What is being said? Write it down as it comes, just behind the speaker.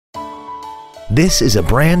This is a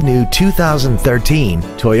brand new 2013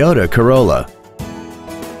 Toyota Corolla.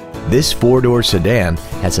 This four-door sedan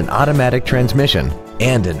has an automatic transmission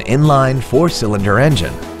and an inline four-cylinder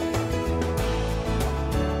engine.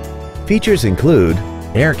 Features include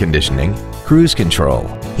air conditioning, cruise control,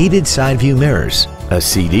 heated side view mirrors, a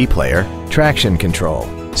CD player, traction control,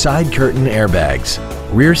 side curtain airbags,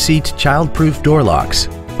 rear seat child-proof door locks,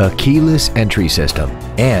 a keyless entry system,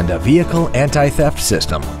 and a vehicle anti-theft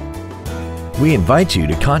system. We invite you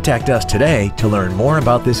to contact us today to learn more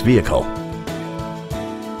about this vehicle.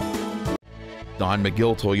 Don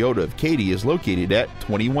McGill Toyota of Katy is located at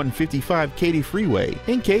 2155 Katy Freeway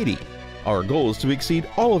in Katy. Our goal is to exceed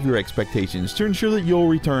all of your expectations to ensure that you'll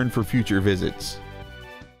return for future visits.